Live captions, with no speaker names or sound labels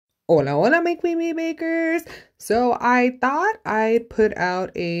Hola, hola, make me bakers. So I thought I'd put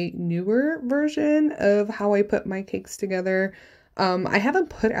out a newer version of how I put my cakes together. I haven't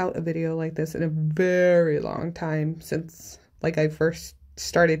put out a video like this in a very long time since like I first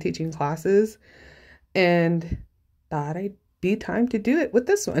started teaching classes, and thought I'd be time to do it with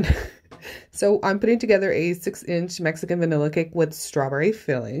this one. So I'm putting together a 6-inch Mexican vanilla cake with strawberry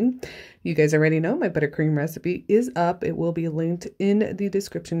filling. You guys already know my buttercream recipe is up. It will be linked in the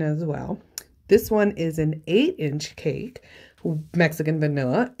description as well. This one is an 8-inch cake, Mexican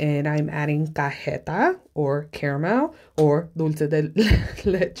vanilla, and I'm adding cajeta or caramel or dulce de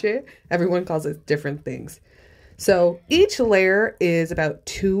leche. Everyone calls it different things. So each layer is about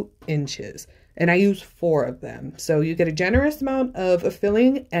 2 inches. And I use 4 of them. So you get a generous amount of a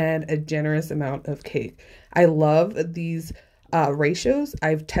filling and a generous amount of cake. I love these ratios.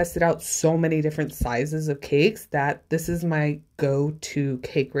 I've tested out so many different sizes of cakes that this is my go-to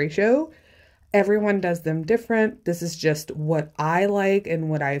cake ratio. Everyone does them different. This is just what I like and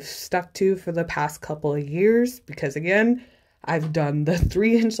what I've stuck to for the past couple of years. Because again, I've done the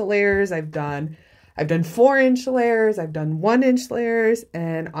 3-inch layers. I've done 4-inch layers, I've done 1-inch layers,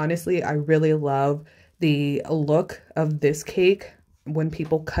 and honestly, I really love the look of this cake when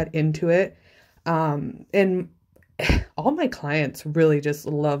people cut into it. And all my clients really just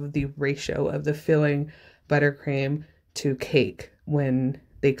love the ratio of the filling buttercream to cake when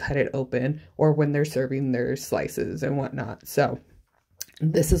they cut it open or when they're serving their slices and whatnot. So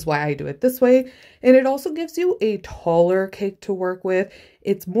this is why I do it this way. And it also gives you a taller cake to work with.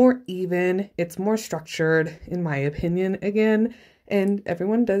 It's more even, it's more structured, in my opinion, again, and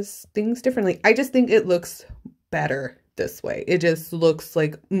everyone does things differently. I just think it looks better this way. It just looks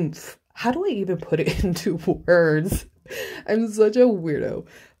like oomph. How do I even put it into words? I'm such a weirdo,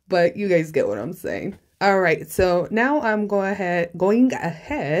 but you guys get what I'm saying. All right, so now I'm going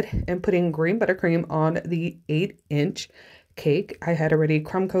ahead and putting green buttercream on the 8-inch cake. I had already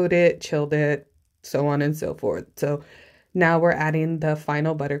crumb coated it, chilled it, so on and so forth. So now we're adding the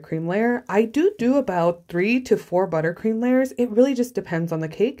final buttercream layer. I do about 3 to 4 buttercream layers. It really just depends on the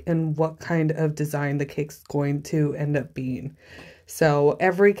cake and what kind of design the cake's going to end up being. So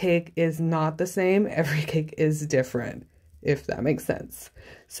every cake is not the same. Every cake is different, if that makes sense.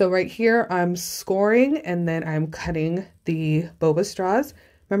 So right here, I'm scoring and then I'm cutting the boba straws.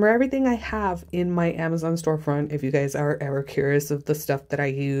 Remember, everything I have in my Amazon storefront, if you guys are ever curious of the stuff that I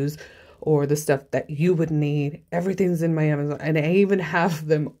use or the stuff that you would need, everything's in my Amazon. And I even have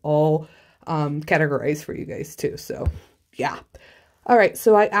them all categorized for you guys too. So yeah. All right,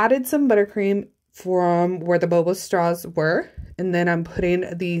 so I added some buttercream from where the boba straws were. And then I'm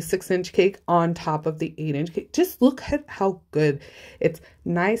putting the 6-inch cake on top of the 8-inch cake. Just look at how good. It's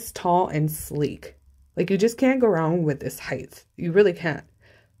nice, tall, and sleek. Like, you just can't go wrong with this height. You really can't.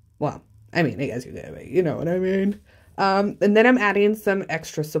 Well, I mean, I guess you did, but you know what I mean. And then I'm adding some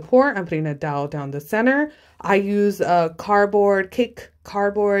extra support. I'm putting a dowel down the center. I use cake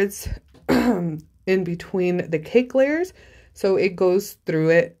cardboards in between the cake layers, so it goes through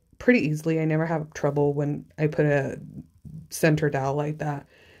it pretty easily. I never have trouble when I put a center dowel like that.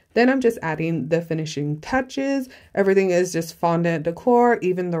 Then I'm just adding the finishing touches. Everything is just fondant decor,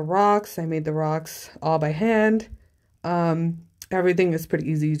 even the rocks. I made the rocks all by hand. Everything is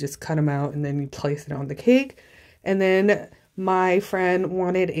pretty easy. You just cut them out and then you place it on the cake. And then my friend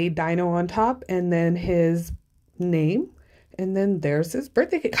wanted a dino on top and then his name. And then there's his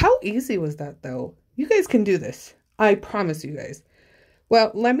birthday cake. How easy was that though? You guys can do this. I promise you guys.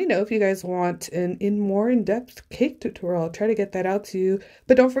 Well, let me know if you guys want an more in-depth cake tutorial. I'll try to get that out to you.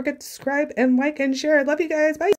 But don't forget to subscribe and like and share. I love you guys. Bye.